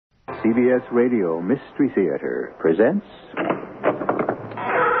CBS Radio Mystery Theater presents...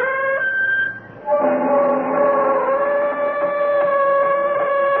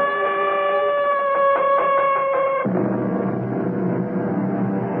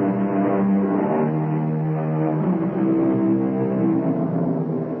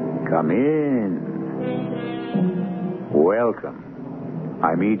 Come in. Welcome.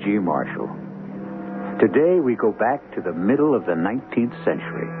 I'm E.G. Marshall. Today we go back to the middle of the 19th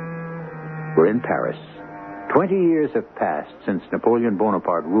century. We're in Paris. 20 years have passed since Napoleon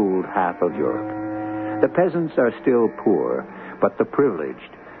Bonaparte ruled half of Europe. The peasants are still poor, but the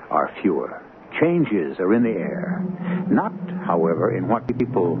privileged are fewer. Changes are in the air. Not, however, in what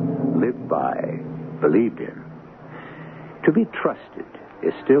people lived by, believed in. To be trusted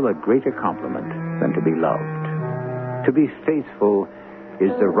is still a greater compliment than to be loved. To be faithful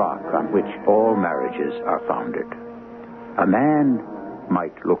is the rock on which all marriages are founded. A man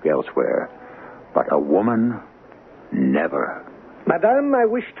might look elsewhere, but a woman, never. Madame, I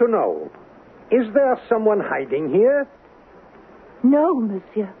wish to know, is there someone hiding here? No,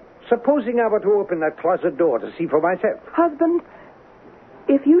 monsieur. Supposing I were to open that closet door to see for myself. Husband,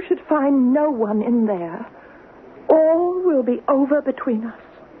 if you should find no one in there, all will be over between us.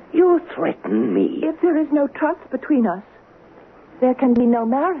 You threaten me. If there is no trust between us, there can be no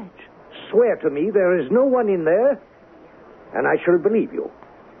marriage. Swear to me there is no one in there, and I shall believe you.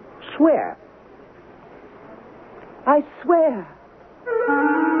 Swear. I swear.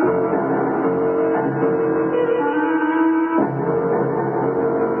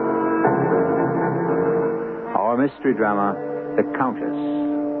 Our mystery drama, The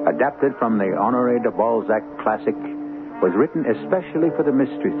Countess, adapted from the Honoré de Balzac classic, was written especially for the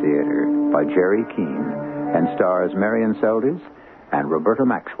Mystery Theater by Jerry Keane and stars Marion Seldes and Roberta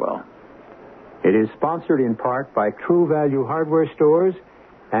Maxwell. It is sponsored in part by True Value Hardware Stores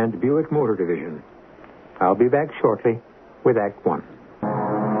and Buick Motor Division. I'll be back shortly with Act One.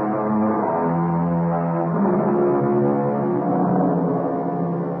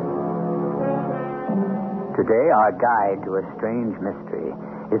 Today, our guide to a strange mystery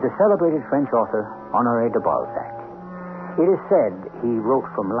is the celebrated French author Honoré de Balzac. It is said he wrote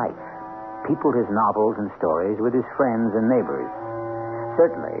from life, peopled his novels and stories with his friends and neighbors.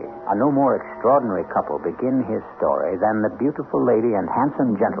 Certainly, a no more extraordinary couple begin his story than the beautiful lady and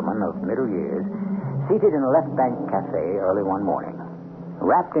handsome gentleman of middle years seated in a left bank cafe early one morning.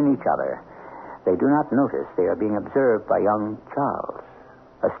 Wrapped in each other, they do not notice they are being observed by young Charles,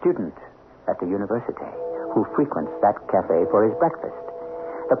 a student at the university who frequents that cafe for his breakfast.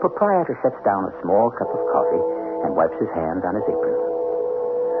 The proprietor sets down a small cup of coffee and wipes his hands on his apron.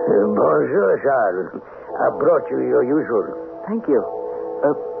 Bonjour, Charles. I brought you your usual. Thank you.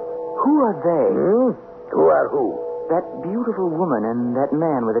 Who are they? Who are who? That beautiful woman and that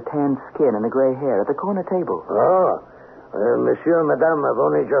man with the tan skin and the gray hair at the corner table. Oh, monsieur and madame have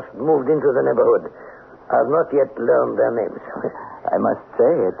only just moved into the neighborhood. I've not yet learned their names. I must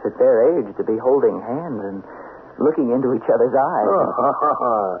say, it's at their age to be holding hands and looking into each other's eyes.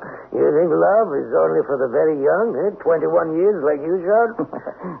 Oh, you think love is only for the very young, 21 years like you, Charles?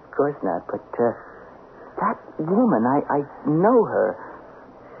 Of course not, but that woman, I know her.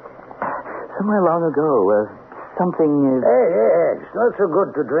 Somewhere long ago, something is... Hey, it's not so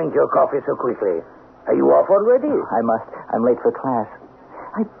good to drink your coffee so quickly. Are you off already? I must. I'm late for class.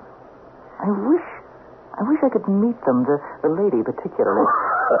 I wish I could meet them, the lady particularly.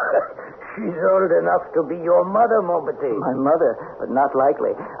 She's old enough to be your mother, mon petit. My mother, but not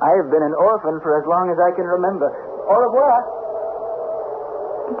likely. I have been an orphan for as long as I can remember. Au revoir.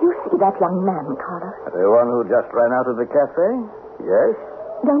 Did you see that young man, Carter? The one who just ran out of the cafe? Yes.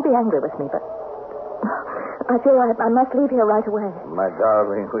 Don't be angry with me, but I feel I must leave here right away. My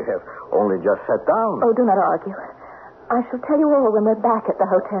darling, we have only just sat down. Oh, do not argue. I shall tell you all when we're back at the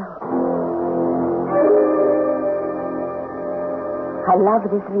hotel. I love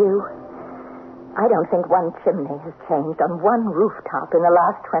this view. I don't think one chimney has changed on one rooftop in the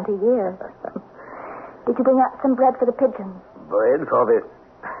last 20 years. Did you bring out some bread for the pigeons? Bread for the...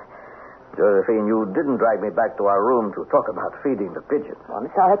 Josephine, you didn't drag me back to our room to talk about feeding the pigeons. Oh,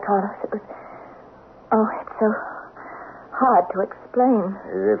 I'm sorry, Carlos. It was... Oh, it's so hard to explain.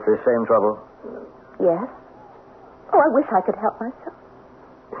 Is it the same trouble? Yes. Oh, I wish I could help myself.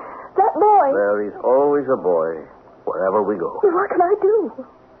 That boy... There is always a boy wherever we go. What can I do?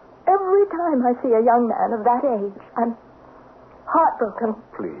 Every time I see a young man of that age, I'm heartbroken.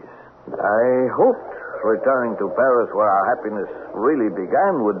 Please. I hoped returning to Paris where our happiness really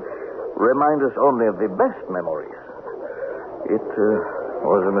began would remind us only of the best memories. It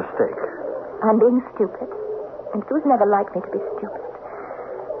was a mistake. I'm being stupid. And it was never like me to be stupid.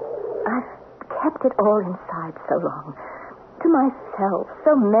 I've kept it all inside so long. To myself,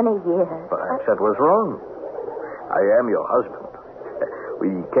 so many years. Perhaps that was wrong. I am your husband. We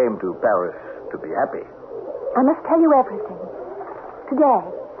came to Paris to be happy. I must tell you everything. Today.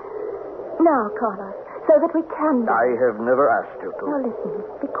 Now, Carlos, so that we can... I have never asked you to. Now, listen.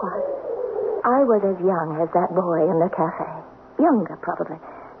 Be quiet. I was as young as that boy in the cafe. Younger, probably.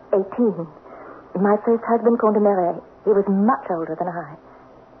 18. My first husband, Count Mary, he was much older than I.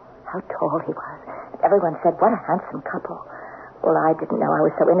 How tall he was. Everyone said, what a handsome couple. Well, I didn't know. I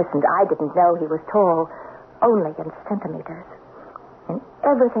was so innocent. I didn't know he was tall, only in centimeters. In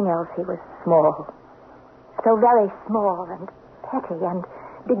everything else, he was small. So very small and petty and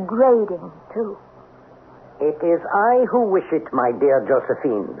degrading, too. It is I who wish it, my dear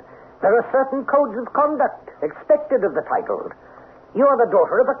Josephine. There are certain codes of conduct expected of the titled. You are the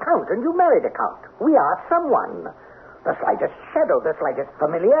daughter of a count, and you married a count. We are someone. The slightest shadow, the slightest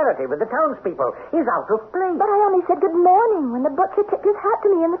familiarity with the townspeople is out of place. But I only said good morning when the butcher tipped his hat to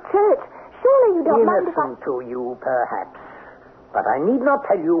me in the church. Surely you don't mind if I... Innocent to you, perhaps. But I need not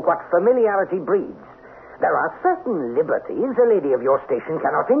tell you what familiarity breeds. There are certain liberties a lady of your station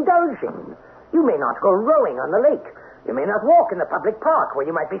cannot indulge in. You may not go rowing on the lake. You may not walk in the public park where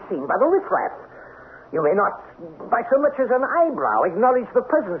you might be seen by the riffraff. You may not, by so much as an eyebrow, acknowledge the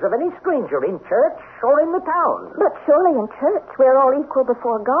presence of any stranger in church or in the town. But surely in church we're all equal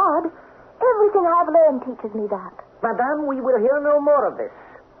before God. Everything I've learned teaches me that. Madame, we will hear no more of this.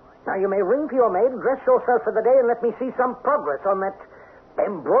 Now you may ring for your maid, dress yourself for the day, and let me see some progress on that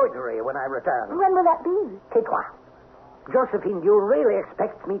embroidery when I return. When will that be? Tais-toi. Josephine, do you really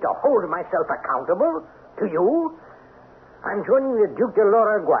expect me to hold myself accountable to you? I'm joining the Duc de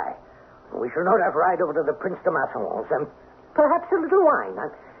l'Uruguay. We shall no doubt ride over to the Prince de Masson's, and perhaps a little wine.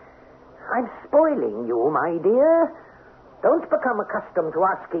 I'm spoiling you, my dear. Don't become accustomed to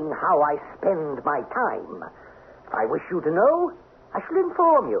asking how I spend my time. If I wish you to know, I shall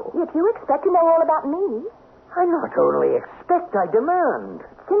inform you. Yet you expect to know all about me. I not only expect, I demand.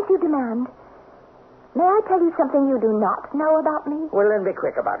 Since you demand, may I tell you something you do not know about me? Well, then be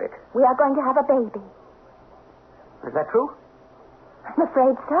quick about it. We are going to have a baby. Is that true? I'm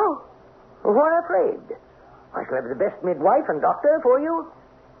afraid so. Why afraid? I shall have the best midwife and doctor for you.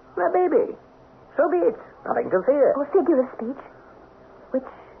 A baby. So be it. Nothing to fear. Or figure of speech, which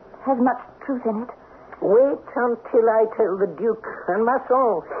has much truth in it. Wait until I tell the Duke and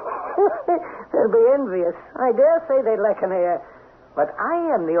Masson. They'll be envious. I dare say they'd like an heir. But I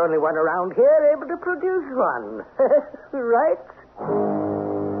am the only one around here able to produce one. Right?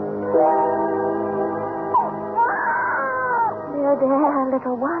 There,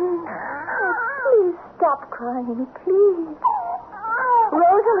 little one. Please stop crying, please.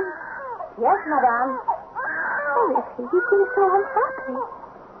 Rosalie. Yes, madame. Where is he? He seems so unhappy.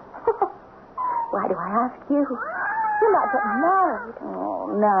 Why do I ask you? You're not getting married. Oh,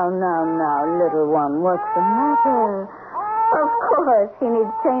 now, little one. What's the matter? Of course, he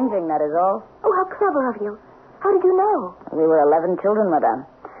needs changing, that is all. Oh, how clever of you. How did you know? We were 11 children, madame.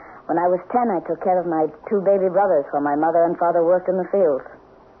 When I was 10, I took care of my 2 baby brothers while my mother and father worked in the fields.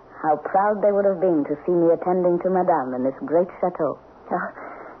 How proud they would have been to see me attending to madame in this great chateau.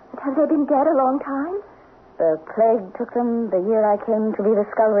 Have they been dead a long time? The plague took them the year I came to be the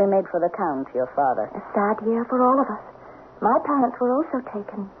scullery maid for the town to your father. A sad year for all of us. My parents were also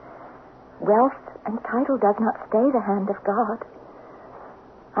taken. Wealth and title does not stay the hand of God.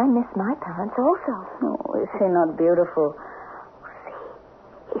 I miss my parents also. Oh, is he not beautiful?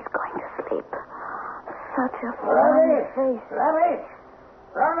 He's going to sleep. Such a fine face. Rabbit!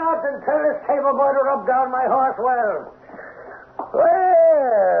 Run out and tell this table boy to rub down my horse well.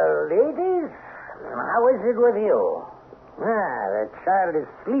 Well, ladies, how is it with you? The child is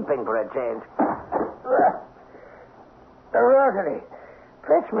sleeping for a change. Rosalie,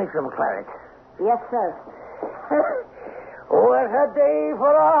 fetch me some claret. Yes, sir. What a day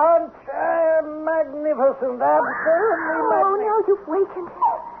for a hunt. Magnificent, absolutely magnificent. Oh, now you've wakened him.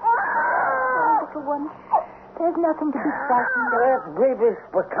 Oh, little one, there's nothing to be frightened of. That baby's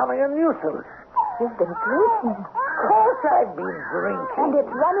becoming a nuisance. You've been drinking. Of course I've been drinking. And it's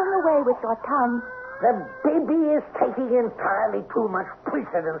running away with your tongue. The baby is taking entirely too much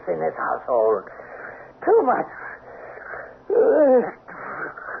precedence in this household. Too much.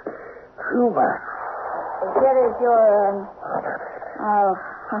 Too much. Here is your...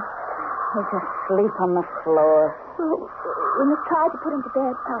 he's asleep on the floor. Oh, we must try to put him to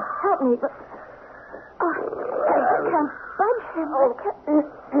bed. Oh, help me. I can't budge him.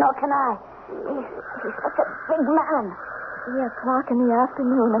 Nor can I. He's such a big man. 3 o'clock in the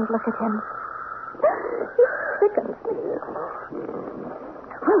afternoon, and look at him. He sickens me.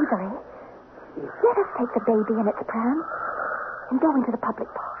 Rosalie, let us take the baby in its pram and go into the public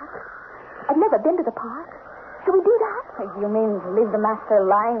park. I've never been to the park. Shall we do that? You mean to leave the master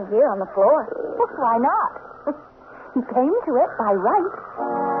lying here on the floor? Well, why not? He came to it by right.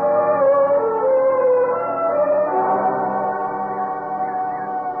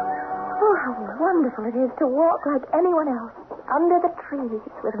 Oh, how wonderful it is to walk like anyone else under the trees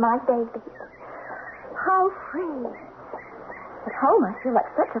with my baby. How free. At home, I feel like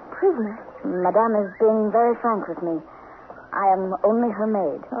such a prisoner. Madame is being very frank with me. I am only her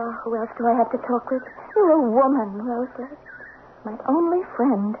maid. Oh, who else do I have to talk with? You're a woman, Rosalie. My only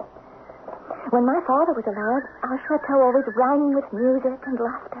friend. When my father was alive, our chateau always rang with music and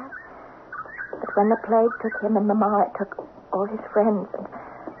laughter. But when the plague took him and Mamma, it took all his friends, and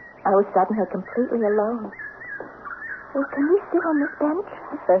I was suddenly completely alone. Oh, can we sit on this bench?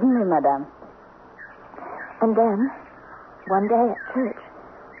 Certainly, Madame. And then, one day at church,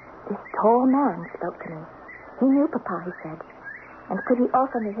 this tall man spoke to me. He knew Papa, he said. And could he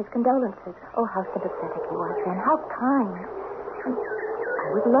offer me his condolences? Oh, how sympathetic he was then. How kind. And I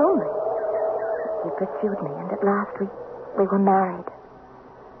was lonely. He pursued me, and at last we were married.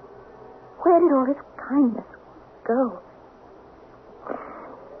 Where did all his kindness go?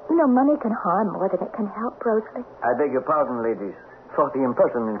 You know, money can harm more than it can help, Rosalie. I beg your pardon, ladies, for the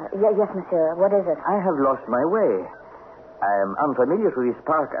impertinence. Yes, monsieur. What is it? I have lost my way. I am unfamiliar to this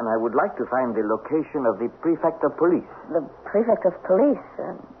park, and I would like to find the location of the prefect of police. The prefect of police?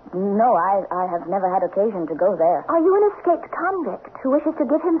 No, I have never had occasion to go there. Are you an escaped convict who wishes to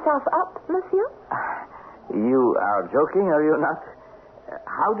give himself up, monsieur? You are joking, are you not?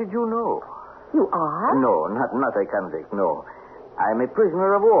 How did you know? You are? No, not a convict, no. I'm a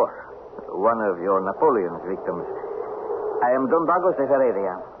prisoner of war, one of your Napoleon's victims. I am Don Bagos de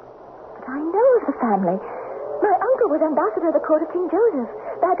Heredia. But I know of the family. My uncle was ambassador of the court of King Joseph.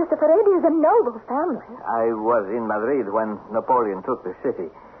 Bagos de Heredia is a noble family. I was in Madrid when Napoleon took the city.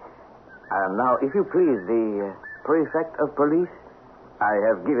 And now, if you please, the prefect of police, I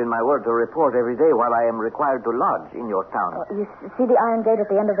have given my word to report every day while I am required to lodge in your town. You see the iron gate at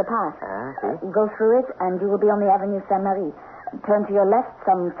the end of the path? See? Go through it, and you will be on the Avenue Saint-Marie. Turn to your left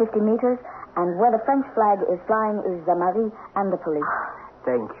some 50 meters, and where the French flag is flying is the Marie and the police.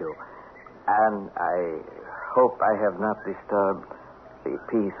 Thank you. And I hope I have not disturbed the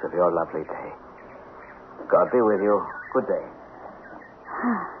peace of your lovely day. God be with you. Good day.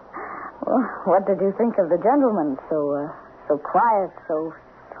 Well, what did you think of the gentleman? So quiet, so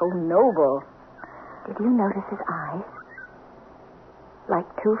noble. Did you notice his eyes? Like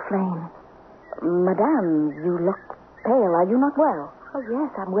two flames. Madame, you look pale. Are you not well? Oh,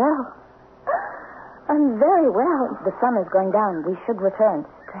 yes, I'm well. I'm very well. The sun is going down. We should return.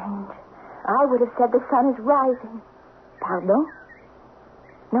 Strange. I would have said the sun is rising. Pardon?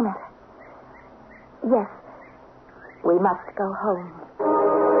 No matter. Yes, we must go home.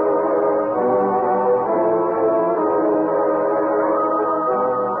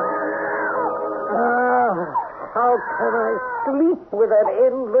 How can I sleep with that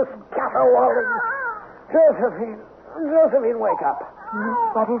endless caterwauling? Josephine, wake up.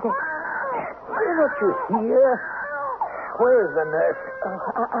 What is it? Don't you hear? Where is the nurse?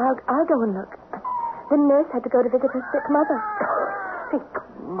 Oh, I'll go and look. The nurse had to go to visit her sick mother. Sick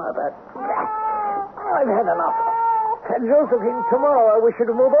mother. I've had enough. Josephine, tomorrow I wish you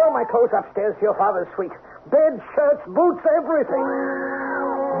to move all my clothes upstairs to your father's suite. Bed, shirts, boots, everything.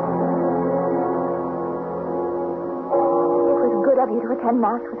 Good of you to attend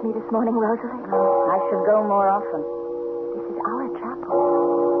Mass with me this morning, Rosalie. I should go more often. This is our chapel.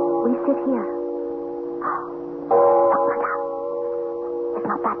 We sit here. Oh, look, Madame. Is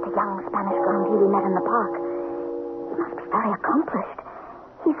not that the young Spanish grandee we met in the park? He must be very accomplished.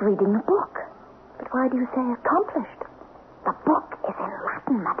 He's reading the book. But why do you say accomplished? The book is in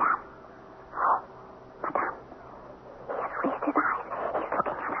Latin, Madame. Oh, Madame. He has raised his eyes. He's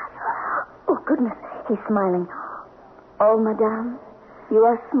looking at us. Oh, goodness. He's smiling. Oh, Madame, you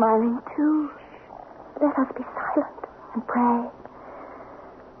are smiling too. Let us be silent and pray.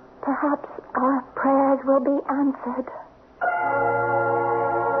 Perhaps our prayers will be answered.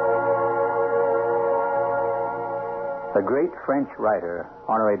 The great French writer,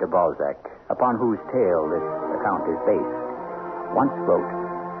 Honoré de Balzac, upon whose tale this account is based, once wrote,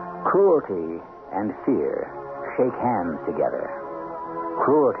 "Cruelty and fear shake hands together.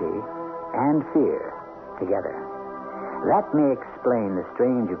 Cruelty and fear together." That may explain the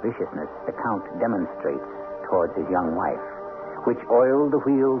strange viciousness the Count demonstrates towards his young wife, which oiled the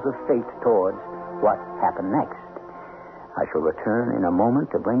wheels of fate towards what happened next. I shall return in a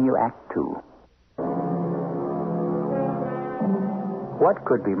moment to bring you Act 2. What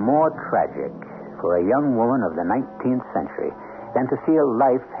could be more tragic for a young woman of the 19th century than to feel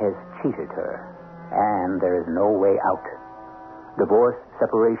life has cheated her and there is no way out? Divorce,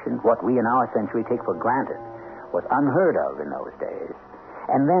 separation, what we in our century take for granted, was unheard of in those days.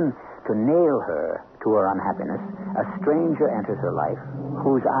 And then, to nail her to her unhappiness, a stranger enters her life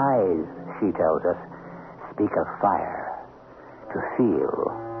whose eyes, she tells us, speak of fire. To feel,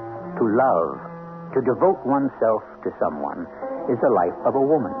 to love, to devote oneself to someone is the life of a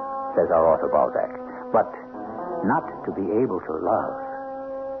woman, says our author Balzac. But not to be able to love.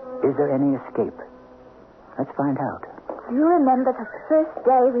 Is there any escape? Let's find out. Do you remember the first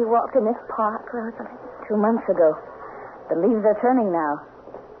day we walked in this park, Rosalie? 2 months ago. The leaves are turning now.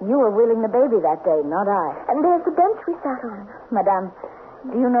 You were wheeling the baby that day, not I. And there's the bench we sat on. Madame,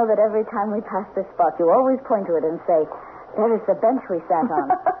 do you know that every time we pass this spot, you always point to it and say, there is the bench we sat on.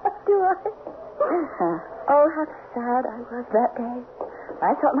 Do I? Oh, how sad I was that day.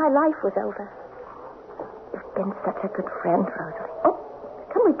 I thought my life was over. You've been such a good friend, Rosalie. Oh,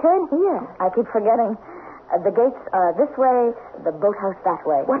 can we turn here? I keep forgetting. The gates are this way, the boathouse that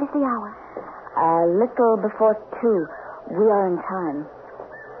way. What is the hour? A little before 2. We are in time.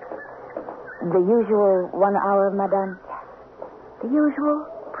 The usual 1 hour, madame? The usual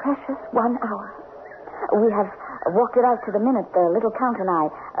precious 1 hour. We have walked it out to the minute, the little count and I,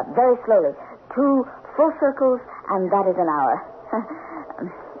 very slowly. 2 full circles, and that is an hour.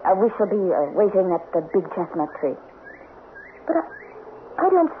 We shall be waiting at the big chestnut tree. But I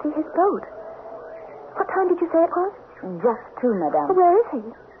don't see his boat. What time did you say it was? Just 2, madame. Where is he?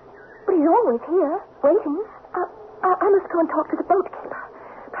 But he's always here, waiting. I must go and talk to the boat keeper.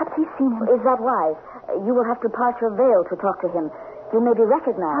 Perhaps he's seen him. Is that wise? You will have to part your veil to talk to him. You may be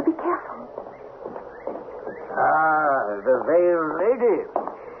recognized. I'll be careful. The veiled lady.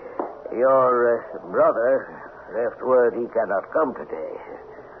 Your brother left word he cannot come today.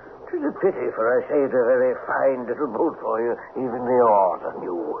 It is a pity, for I saved a very fine little boat for you, even the oars on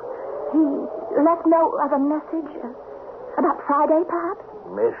you. He left no other message? About Friday, perhaps?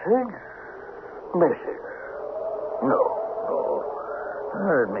 Message? Message? No.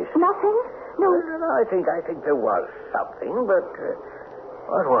 Let me see. Nothing? No. I think there was something, but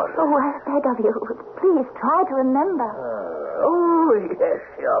what was it? Oh, I beg of you. Please try to remember. Yes,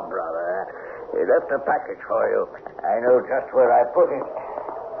 your brother. He left a package for you. I know just where I put it.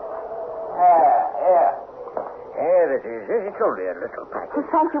 Here it is. It's only a little package. Well,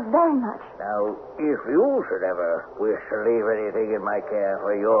 thank you very much. Now, if you should ever wish to leave anything in my care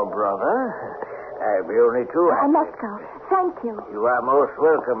for your brother, I'll be only too happy. I must go. Thank you. You are most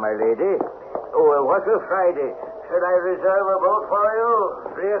welcome, my lady. What's a Friday? Should I reserve a boat for you?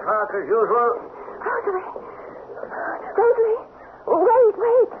 3 o'clock as usual? Rosalie!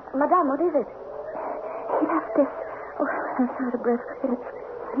 Wait! Madame, what is it? He left this. Oh, I'm so out of breath.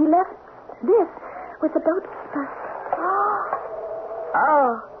 He left this with the boat keeper.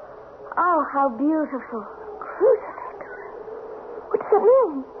 Oh, how beautiful. Crucifix. What does it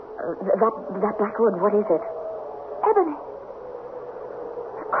mean? That black wood, what is it? Ebony.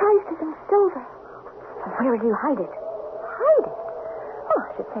 The Christ is in silver. Where will you hide it? Hide it? Oh, I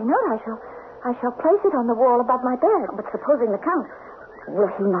should say not. I shall place it on the wall above my bed. But supposing the Count, will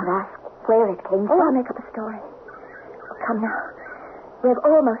he not ask where it came from? Oh, I'll make up a story. Oh, come now. We have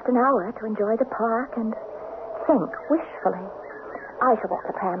almost an hour to enjoy the park and think wishfully. I shall walk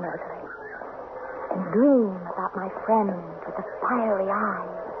the pram, Rosalie, and dream about my friend with the fiery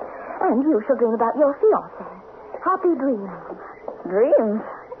eyes. And you shall dream about your fiancé. Happy dreams. Dreams?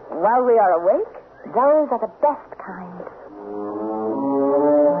 While we are awake? Those are the best kind.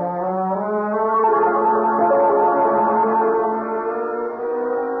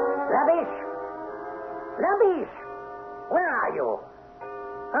 Rubbish! Where are you?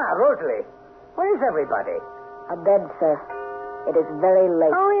 Rosalie, where's everybody? Abed, sir. It is very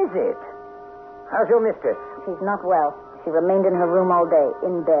late. How is it? How's your mistress? She's not well. She remained in her room all day,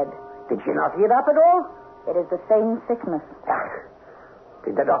 in bed. Did she not get up at all? It is the same sickness.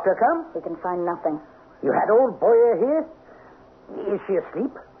 Did the doctor come? He can find nothing. You had old Boyer here? Is she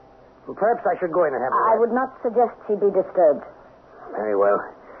asleep? Perhaps I should go in and have a I would not suggest she be disturbed. Very well.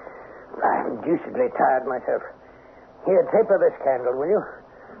 I'm deucedly tired myself. Here, taper this candle, will you?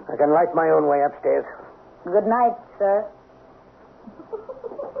 I can light my own way upstairs. Good night, sir.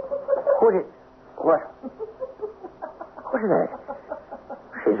 What is that?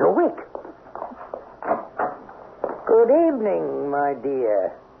 She's awake. Good evening, my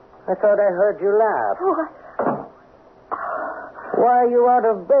dear. I thought I heard you laugh. Why are you out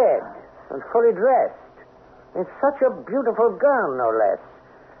of bed and fully dressed? It's such a beautiful gown, no less.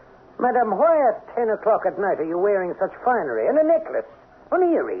 Madam, why at 10 o'clock at night are you wearing such finery and a necklace? An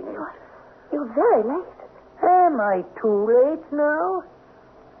earring. You're very late. Am I too late now?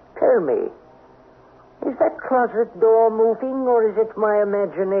 Tell me, is that closet door moving, or is it my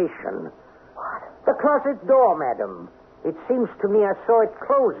imagination? What? The closet door, madam. It seems to me I saw it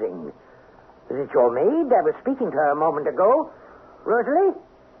closing. Is it your maid? I was speaking to her a moment ago. Rosalie?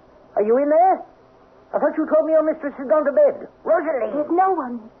 Are you in there? I thought you told me your mistress had gone to bed. Rosalie! There's no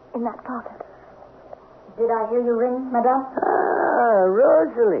one in that closet. Did I hear you ring, madame? Ah,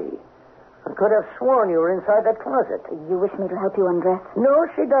 Rosalie. I could have sworn you were inside that closet. You wish me to help you undress? No,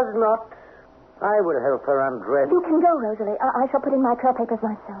 she does not. I will help her undress. You can go, Rosalie. I shall put in my trail papers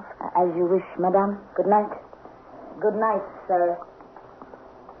myself. As you wish, madame. Good night. Good night, sir.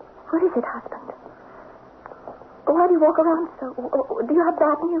 What is it, husband? Why do you walk around so? Do you have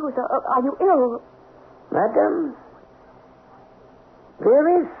bad news? Are you ill? Madam,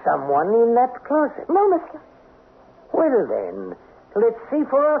 there is someone in that closet. No, monsieur. Well, then, let's see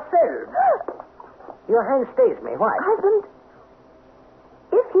for ourselves. Your hand stays me. Why? Husband,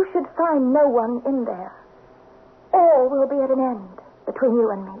 if you should find no one in there, all will be at an end between you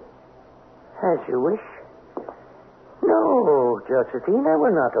and me. As you wish. No, Josephine, I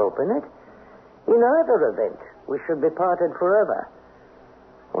will not open it. In either event, we should be parted forever.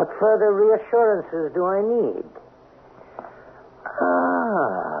 What further reassurances do I need?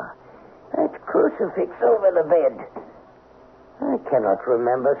 Ah, that crucifix over the bed. I cannot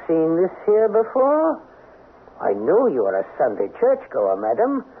remember seeing this here before. I know you are a Sunday churchgoer,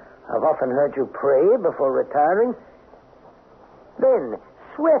 madam. I've often heard you pray before retiring. Then,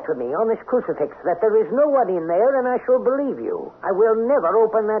 swear to me on this crucifix that there is no one in there, and I shall believe you. I will never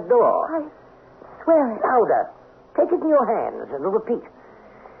open that door. I swear it. Louder. Take it in your hands and repeat.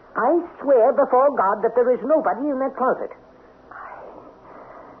 I swear before God that there is nobody in that closet. I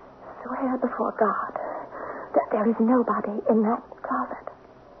swear before God that there is nobody in that closet.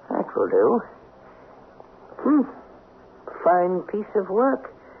 That will do. Fine piece of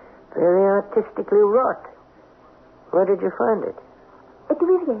work. Very artistically wrought. Where did you find it? At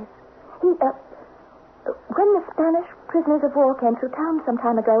Duvivier's. When the Spanish prisoners of war came through town some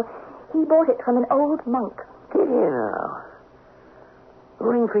time ago, he bought it from an old monk. Did you now?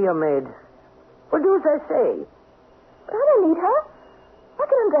 Ring for your maid. Well, do as I say. I don't need her. I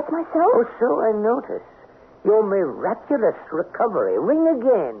can undress myself. Oh, so I notice. Your miraculous recovery. Ring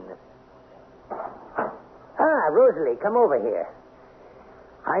again. Ah, Rosalie, come over here.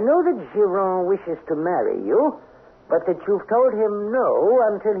 I know that Giron wishes to marry you, but that you've told him no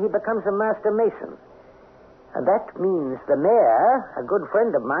until he becomes a master mason. And that means the mayor, a good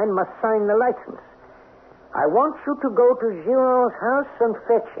friend of mine, must sign the license. I want you to go to Giron's house and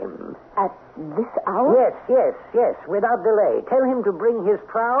fetch him. At this hour? Yes, without delay. Tell him to bring his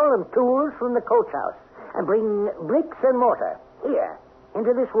trowel and tools from the coach house. And bring bricks and mortar. Here,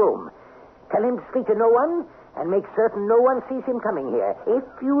 into this room. Tell him to speak to no one, and make certain no one sees him coming here. If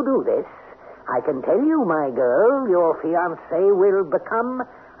you do this, I can tell you, my girl, your fiancé will become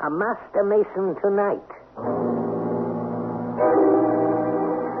a master mason tonight.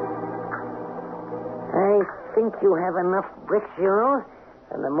 I think you have enough bricks, Giron,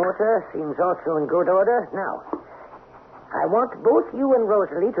 and the mortar seems also in good order. Now, I want both you and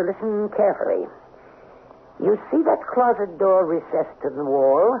Rosalie to listen carefully. You see that closet door recessed in the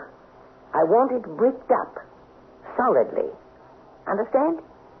wall? I want it bricked up, solidly. Understand?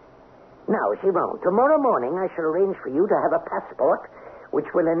 Now, Giron, tomorrow morning I shall arrange for you to have a passport which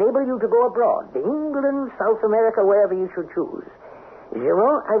will enable you to go abroad, to England, South America, wherever you should choose.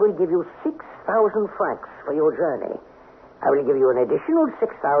 Giron, I will give you 6,000 francs for your journey. I will give you an additional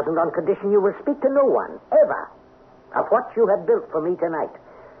 6,000 on condition you will speak to no one, ever, of what you have built for me tonight.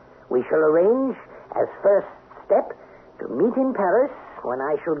 We shall arrange, as first step, to meet in Paris when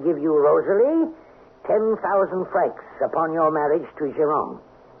I shall give you, Rosalie, 10,000 francs upon your marriage to Giron.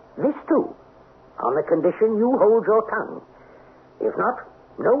 This, too, on the condition you hold your tongue. If not,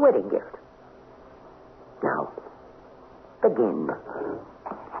 no wedding gift. Now, begin.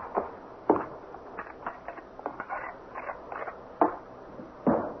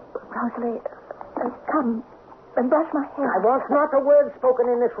 Rosalie, come and brush my hair. I want not a word spoken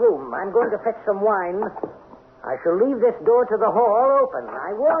in this room. I'm going to fetch some wine. I shall leave this door to the hall open.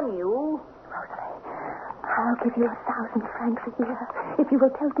 I warn you. Rosalie, I'll give you 1,000 francs a year if you will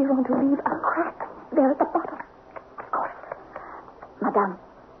tell Giron to leave a crack there at the bottom. Of course. Madame,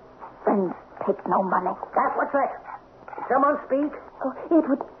 friends take no money. What's that? Did someone speak? Oh, it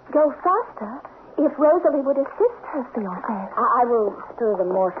would go faster if Rosalie would assist her fiancé. I will stir the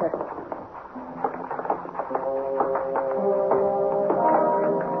mortar.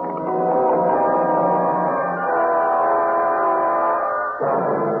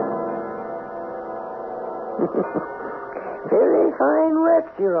 Very fine work,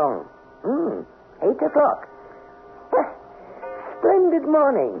 Giron. 8 o'clock. Splendid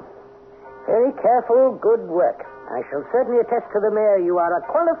morning. Very careful, good work. I shall certainly attest to the mayor you are a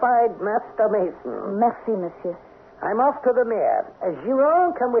qualified master mason. Merci, monsieur. I'm off to the mayor.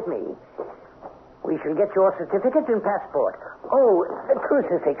 Giron, come with me. We shall get your certificate and passport. Oh, the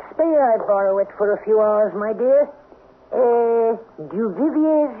crucifix. May I borrow it for a few hours, my dear?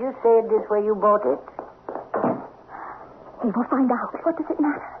 Duvivier's, you said, is where you bought it? He will find out. What does it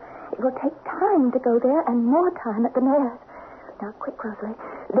matter? It will take time to go there and more time at the mayor's. Now, quick, Rosalie.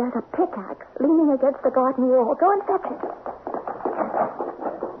 There's a pickaxe leaning against the garden wall. Go and fetch it.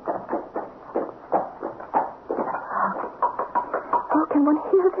 Oh, can one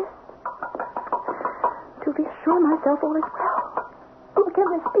hear this? To reassure myself all is well. Oh, can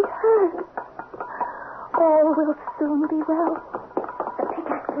this be heard? All will soon be well. The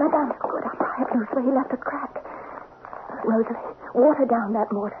pickaxe, Madame. Good, I'll pry it loose where he left a crack. Rosalie, water down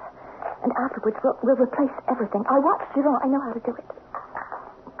that mortar. And afterwards, we'll replace everything. I watched Giron. I know how to do it.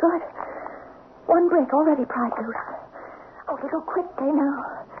 Good. One brick already pried loose. Oh, little quick day now.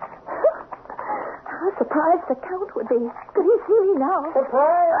 How surprised the Count would be. Could he see me now?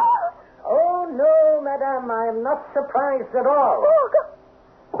 Surprised? Oh, no, Madame. I am not surprised at all.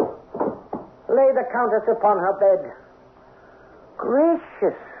 Lay the Countess upon her bed.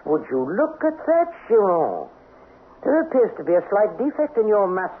 Gracious, would you look at that, Giron? There appears to be a slight defect in your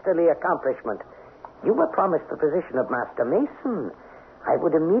masterly accomplishment. You were promised the position of master mason. I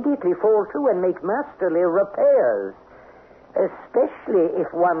would immediately fall to and make masterly repairs, especially if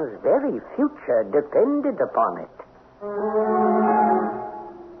one's very future depended upon it.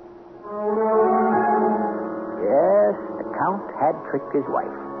 Yes, the Count had tricked his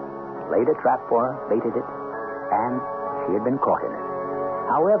wife. Laid a trap for her, baited it, and she had been caught in it.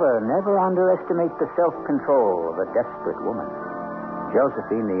 However, never underestimate the self-control of a desperate woman.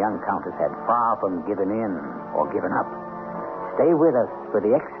 Josephine, the young Countess, had far from given in or given up. Stay with us for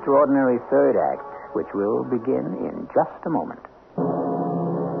the extraordinary third act, which will begin in just a moment.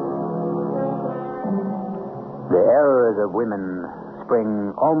 The errors of women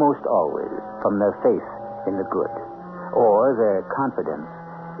spring almost always from their faith in the good, or their confidence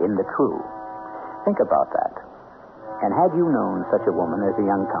in the true. Think about that. And had you known such a woman as the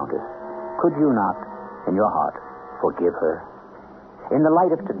young Countess, could you not, in your heart, forgive her? In the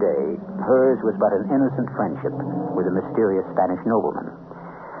light of today, hers was but an innocent friendship with a mysterious Spanish nobleman.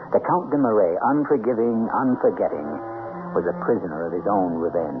 The Count de Marais, unforgiving, unforgetting, was a prisoner of his own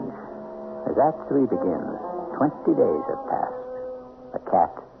revenge. As Act 3 begins, 20 days have passed. The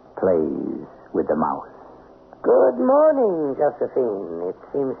cat plays with the mouse. Good morning, Josephine. It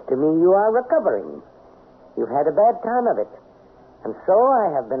seems to me you are recovering. You've had a bad time of it. And so I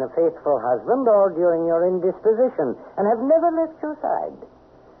have been a faithful husband all during your indisposition and have never left your side.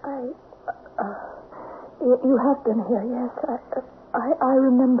 You have been here, yes. I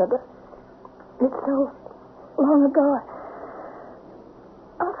remember, but it's so long ago.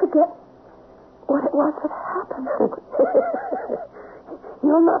 I'll forget what it was that happened.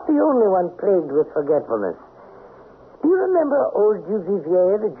 You're not the only one plagued with forgetfulness. Do you remember old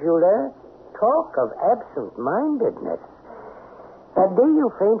Duvivier, the jeweler? Talk of absent-mindedness. That day you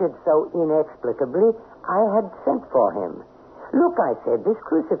fainted so inexplicably, I had sent for him. Look, I said, this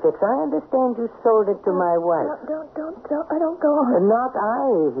crucifix, I understand you sold it to my wife. I don't go on. Not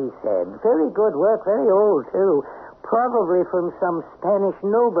I, he said. Very good work, very old, too. Probably from some Spanish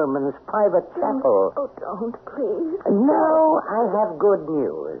nobleman's private chapel. Oh, don't, please. Now I have good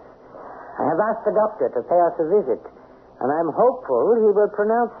news. I have asked the doctor to pay us a visit, and I'm hopeful he will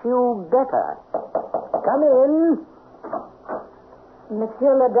pronounce you better. Come in.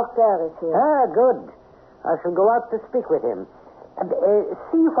 Monsieur le Docteur is here. Ah, good. I shall go out to speak with him.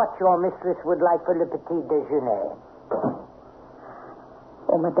 See what your mistress would like for le petit déjeuner.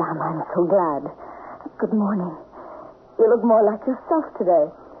 Oh, Madame, I'm so glad. Good morning. You look more like yourself today.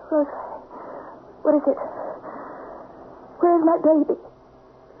 Rose, what is it? Where's my baby?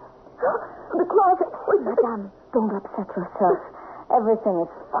 The closet. Madame, don't upset yourself. Everything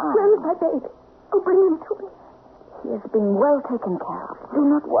is fine. Where is my baby? Oh, bring him to me. He is being well taken care of. Do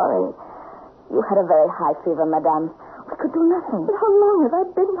not worry. You had a very high fever, Madame. We could do nothing. But how long have I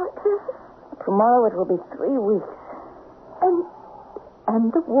been like this? Tomorrow it will be 3 weeks.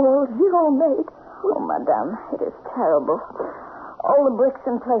 And the wall Giron made. Oh, Madame, it is terrible. All the bricks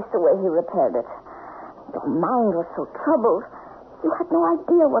in place the way he repaired it. Your mind was so troubled. You had no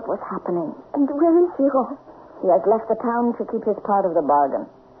idea what was happening. And where is Giron? He has left the town to keep his part of the bargain.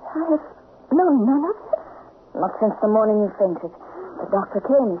 I have known none of it. Not since the morning you fainted. The doctor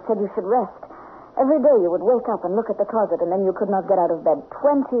came. He said you should rest. Every day you would wake up and look at the closet, and then you could not get out of bed.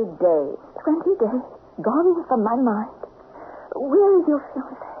 20 days. 20 days gone from my mind. Where is your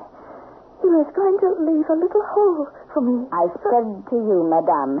fiancé? He was going to leave a little hole for me. I said to you,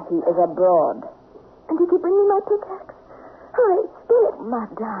 madame, he is abroad. And did he bring me my pickaxe? Hurry, speak.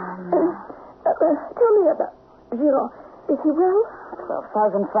 Madame. Tell me about Giraud. Is he well?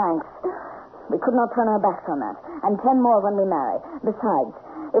 12,000 francs. We could not turn our backs on that. And 10 more when we marry. Besides,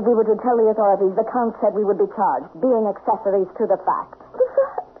 if we were to tell the authorities, the Count said we would be charged, being accessories to the fact. The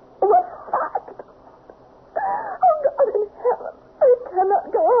fact? What fact? Oh, God in heaven. I cannot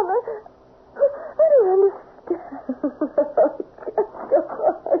go on. I don't understand. I can't go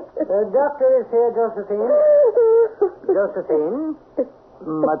on. The doctor is here, Josephine. Josephine?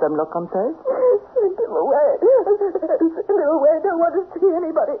 Madame la Countess? Send him away. Send him away. I don't want to see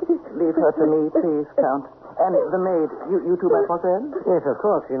anybody. Leave her to me, please, Count. And the maid, you too, mademoiselle? Yes, of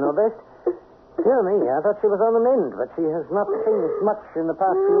course, you know best. Dear me, I thought she was on the mend, but she has not changed much in the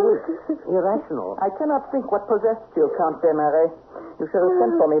past few weeks. Irrational. I cannot think what possessed you, Count Desmarais. You should have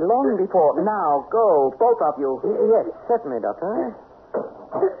sent for me long before. Now, go, both of you. Yes, certainly, Doctor.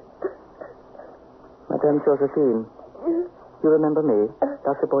 Madame Josephine, you remember me,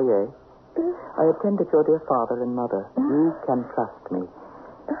 Dr. Boyer? I attended your dear father and mother. You can trust me.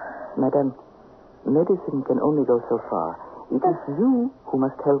 Madame, medicine can only go so far. It is you who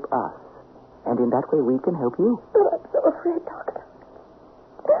must help us. And in that way, we can help you. But I'm so afraid, Doctor.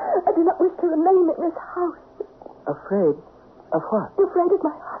 I do not wish to remain in this house. Afraid of what? Afraid of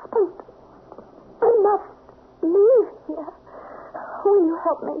my husband. I must leave here. Will you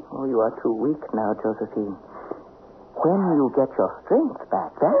help me? Oh, you are too weak now, Josephine. When you get your strength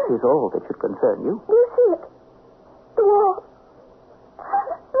back, that is all that should concern you. Do you see it? The wall.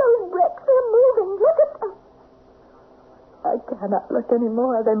 Those bricks, they're moving. Look at them. I cannot look any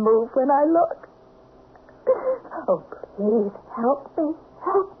more. They move when I look. Oh, please, help me.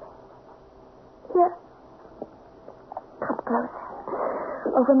 Help me. Here. Come closer.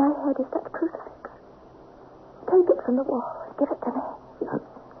 Over my head is that crucifix. Take it from the wall and give it to me.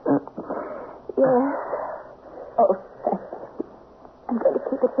 Yes. Oh, thank you. I'm going to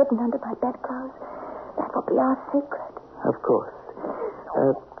keep it hidden under my bedclothes. That will be our secret. Of course.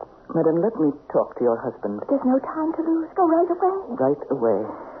 Madam, let me talk to your husband. There's no time to lose. Go right away. Right away.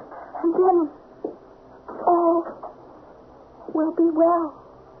 And then all will be well.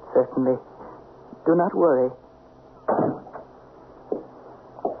 Certainly. Do not worry.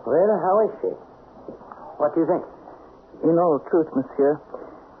 Well, how is she? What do you think? In all truth, monsieur,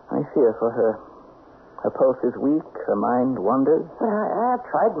 I fear for her. Her pulse is weak, her mind wanders. Well, I have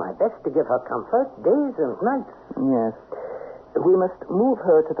tried my best to give her comfort, days and nights. Yes. We must move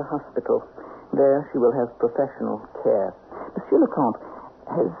her to the hospital. There she will have professional care. Monsieur le Comte,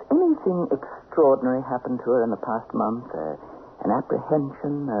 has anything extraordinary happened to her in the past month? An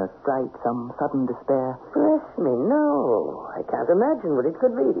apprehension, a fright, some sudden despair? Bless me, no. I can't imagine what it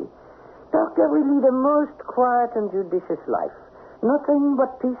could be. Doctor, we lead a most quiet and judicious life. Nothing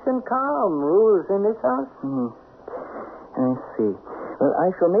but peace and calm rules in this house. I see. Well,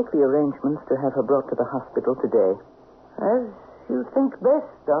 I shall make the arrangements to have her brought to the hospital today. As you think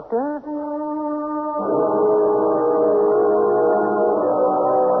best, Doctor.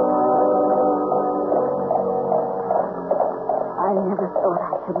 I never thought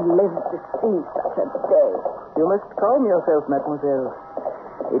I should live to see such a day. You must calm yourself, mademoiselle.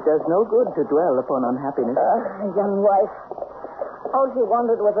 It does no good to dwell upon unhappiness. Young wife. All she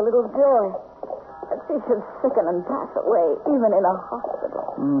wanted was a little joy. That she should sicken and pass away, even in a hospital.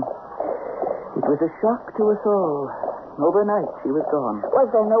 It was a shock to us all. Overnight, she was gone.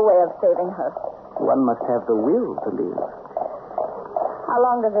 Was there no way of saving her? One must have the will to live. How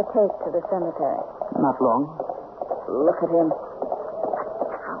long does it take to the cemetery? Not long. Look at him.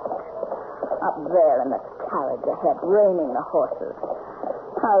 Up there in the carriage ahead, reining the horses.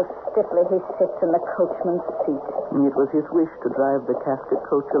 How stiffly he sits in the coachman's seat. It was his wish to drive the casket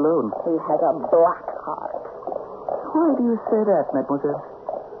coach alone. He has a black heart. Why do you say that, mademoiselle?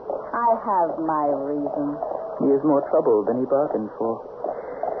 I have my reasons. He is more trouble than he bargained for.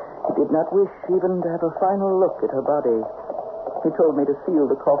 He did not wish even to have a final look at her body. He told me to seal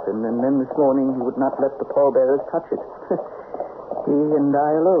the coffin, and then this morning he would not let the pallbearers touch it. He and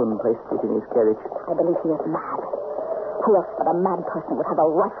I alone placed it in his carriage. I believe he is mad. Who else but a mad person would have a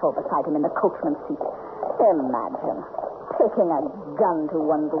rifle beside him in the coachman's seat? Imagine taking a gun to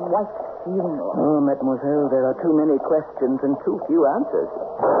one's wife's funeral. Oh, mademoiselle, there are too many questions and too few answers.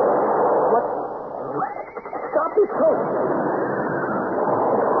 What? Stop this coach!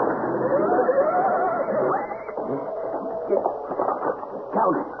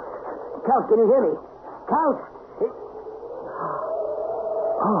 Count, can you hear me? Count!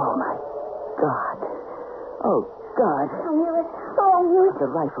 Oh, my God. Oh, God. I knew it. Oh, I knew it. The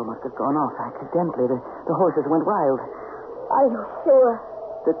rifle must have gone off accidentally. The horses went wild. Are you sure?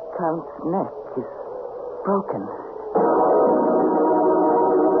 The Count's neck is broken.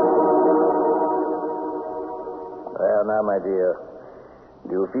 There now, my dear.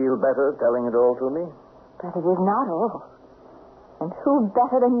 Do you feel better telling it all to me? But it is not all. And who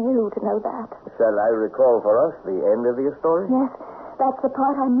better than you to know that? Shall I recall for us the end of your story? Yes, that's the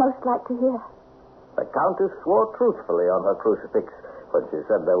part I most like to hear. The Countess swore truthfully on her crucifix when she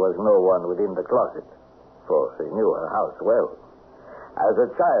said there was no one within the closet, for she knew her house well. As a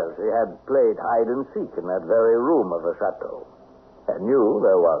child, she had played hide and seek in that very room of the chateau and knew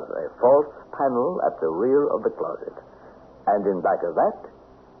there was a false panel at the rear of the closet, and in back of that,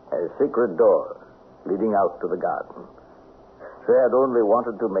 a secret door leading out to the garden. She had only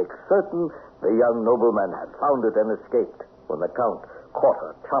wanted to make certain the young nobleman had found it and escaped when the Count caught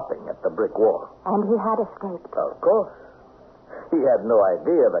her chopping at the brick wall. And he had escaped. Of course. He had no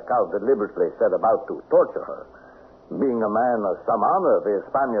idea the Count deliberately set about to torture her. Being a man of some honor, the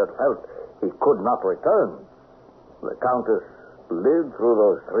Spaniard felt he could not return. The Countess lived through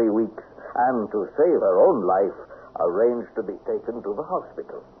those 3 weeks and, to save her own life, arranged to be taken to the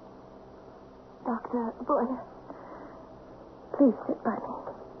hospital. Dr. Boyer, please sit by me.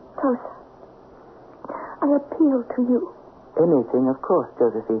 Closer. I appeal to you. Anything, of course,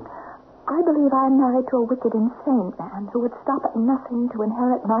 Josephine. I believe I am married to a wicked, insane man who would stop at nothing to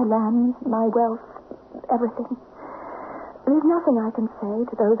inherit my lands, my wealth, everything. There's nothing I can say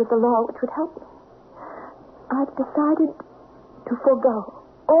to those of the law which would help me. I've decided to forego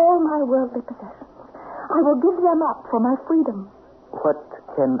all my worldly possessions. I will give them up for my freedom. What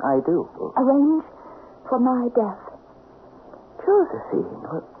can I do? Arrange for my death. Josephine,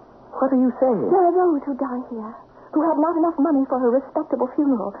 what are you saying? There are those who die here who have not enough money for a respectable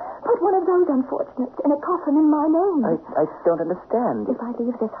funeral. Put one of those unfortunates in a coffin in my name. I don't understand. If I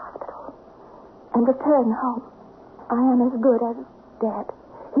leave this hospital and return home, I am as good as dead.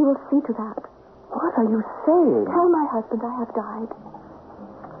 He will see to that. What are you saying? Tell my husband I have died.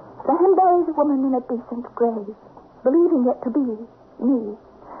 Let him bury the woman in a decent grave, believing it to be me.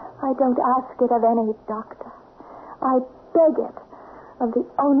 I don't ask it of any doctor. I beg it of the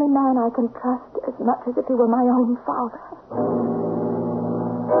only man I can trust as much as if he were my own father.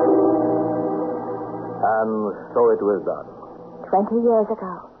 And so it was done. 20 years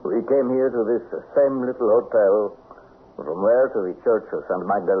ago. We came here to this same little hotel, from there to the church of St.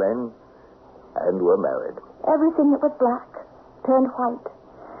 Magdalene, and were married. Everything that was black turned white.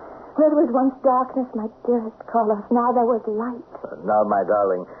 Where there was once darkness, my dearest Carlos, now there was light. Now, my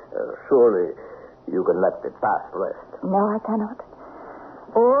darling, surely you can let the past rest. No, I cannot.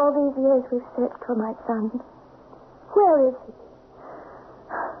 All these years we've searched for my son. Where is he?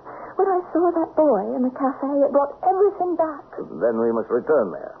 When I saw that boy in the cafe, it brought everything back. Then we must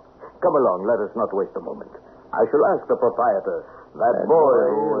return there. Come along, let us not waste a moment. I shall ask the proprietor, that boy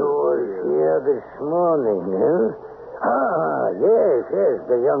who was here this morning, huh? Yes,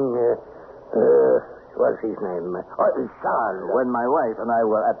 the young, what's his name? Charles. When my wife and I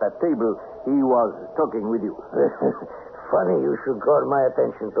were at that table, he was talking with you. Funny you should call my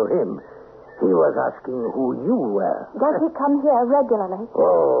attention to him. He was asking who you were. Does he come here regularly?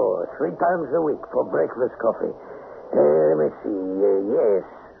 Oh, 3 times a week for breakfast coffee. Let me see. Yes,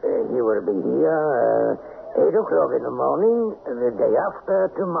 he will be here 8 o'clock in the morning, the day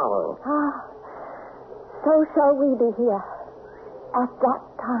after tomorrow. So shall we be here at that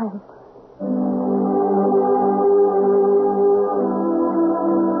time.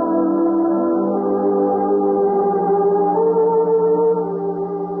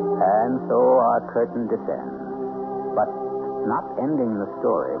 And so our curtain descends, but not ending the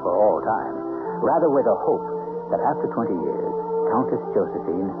story for all time, rather with a hope that after 20 years, Countess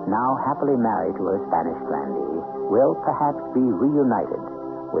Josephine, now happily married to her Spanish grandee, will perhaps be reunited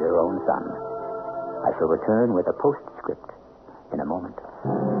with her own son. I shall return with a postscript in a moment.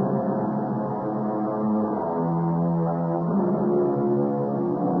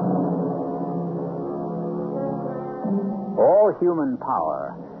 All human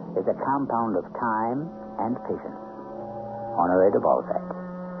power is a compound of time and patience. Honoré de Balzac.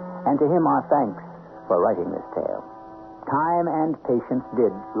 And to him our thanks for writing this tale. Time and patience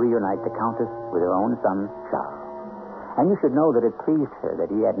did reunite the Countess with her own son, Charles. And you should know that it pleased her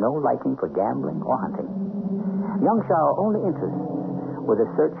that he had no liking for gambling or hunting. Young Charles' only interest was a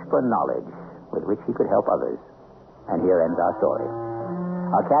search for knowledge with which he could help others. And here ends our story.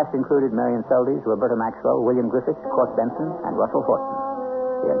 Our cast included Marion Seldes, Roberta Maxwell, William Griffiths, Court Benson, and Russell Horton.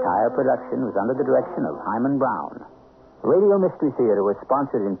 The entire production was under the direction of Hyman Brown. Radio Mystery Theater was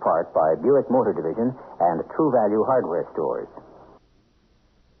sponsored in part by Buick Motor Division and True Value Hardware Stores.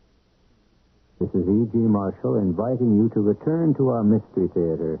 This is E.G. Marshall inviting you to return to our Mystery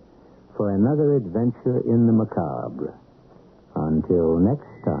Theater for another adventure in the macabre. Until next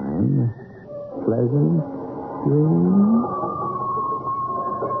time, pleasant dreams.